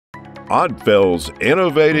Odfjell's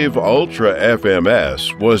innovative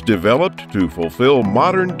UltraFMS was developed to fulfill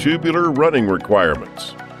modern tubular running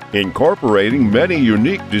requirements. Incorporating many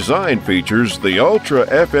unique design features, the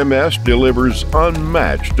UltraFMS delivers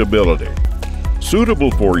unmatched ability.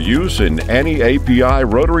 Suitable for use in any API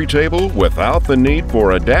rotary table without the need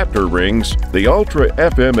for adapter rings, the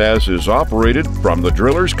UltraFMS is operated from the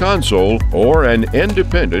driller's console or an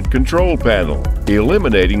independent control panel,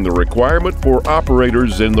 eliminating the requirement for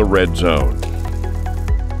operators in the red zone.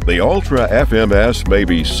 The UltraFMS may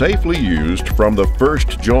be safely used from the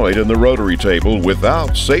first joint in the rotary table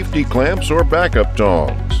without safety clamps or backup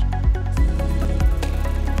tongs.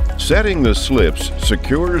 Setting the slips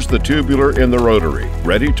secures the tubular in the rotary,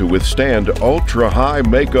 ready to withstand ultra-high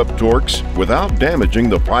makeup torques without damaging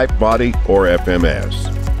the pipe body or FMS.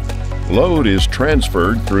 Load is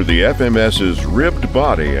transferred through the FMS's ribbed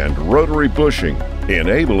body and rotary bushing,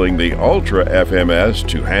 enabling the UltraFMS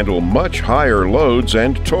to handle much higher loads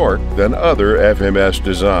and torque than other FMS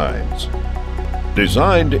designs.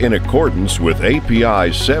 Designed in accordance with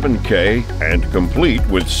API 7K and complete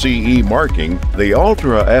with CE marking, the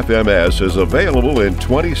UltraFMS is available in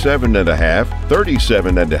 27.5,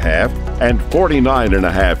 37.5, and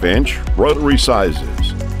 49.5-inch rotary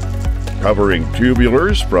sizes. Covering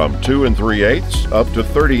tubulars from 2 3/8 up to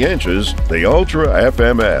 30 inches, the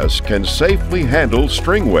UltraFMS can safely handle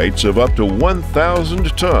string weights of up to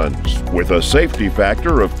 1,000 tons with a safety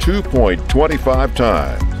factor of 2.25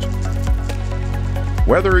 times.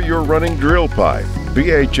 Whether you're running drill pipe,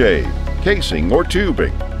 BHA, casing, or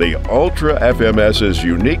tubing, the UltraFMS's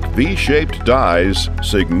unique V-shaped dies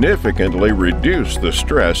significantly reduce the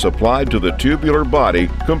stress applied to the tubular body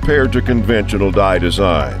compared to conventional die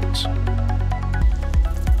designs.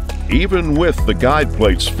 Even with the guide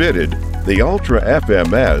plates fitted, the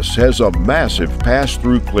UltraFMS has a massive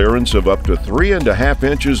pass-through clearance of up to 3.5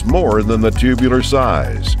 inches more than the tubular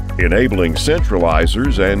size, enabling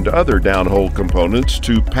centralizers and other downhole components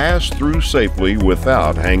to pass through safely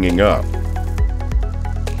without hanging up.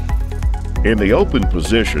 In the open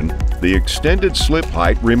position, the extended slip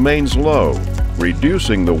height remains low,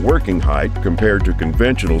 reducing the working height compared to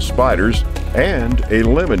conventional spiders and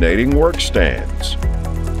eliminating work stands.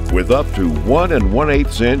 With up to 1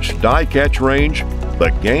 1/8 inch die catch range,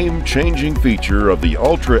 the game-changing feature of the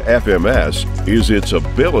UltraFMS is its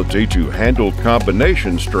ability to handle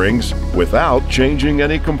combination strings without changing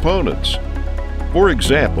any components. For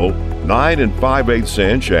example, 9 5/8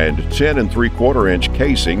 inch and 10 3/4 inch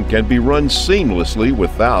casing can be run seamlessly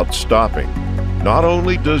without stopping. Not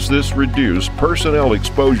only does this reduce personnel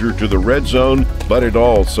exposure to the red zone, but it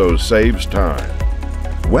also saves time.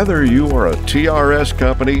 Whether you are a TRS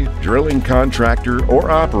company, drilling contractor, or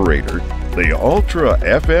operator, the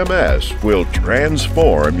UltraFMS will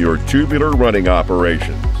transform your tubular running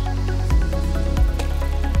operations.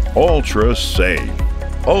 Ultra safe,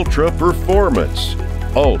 ultra performance,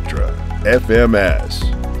 UltraFMS.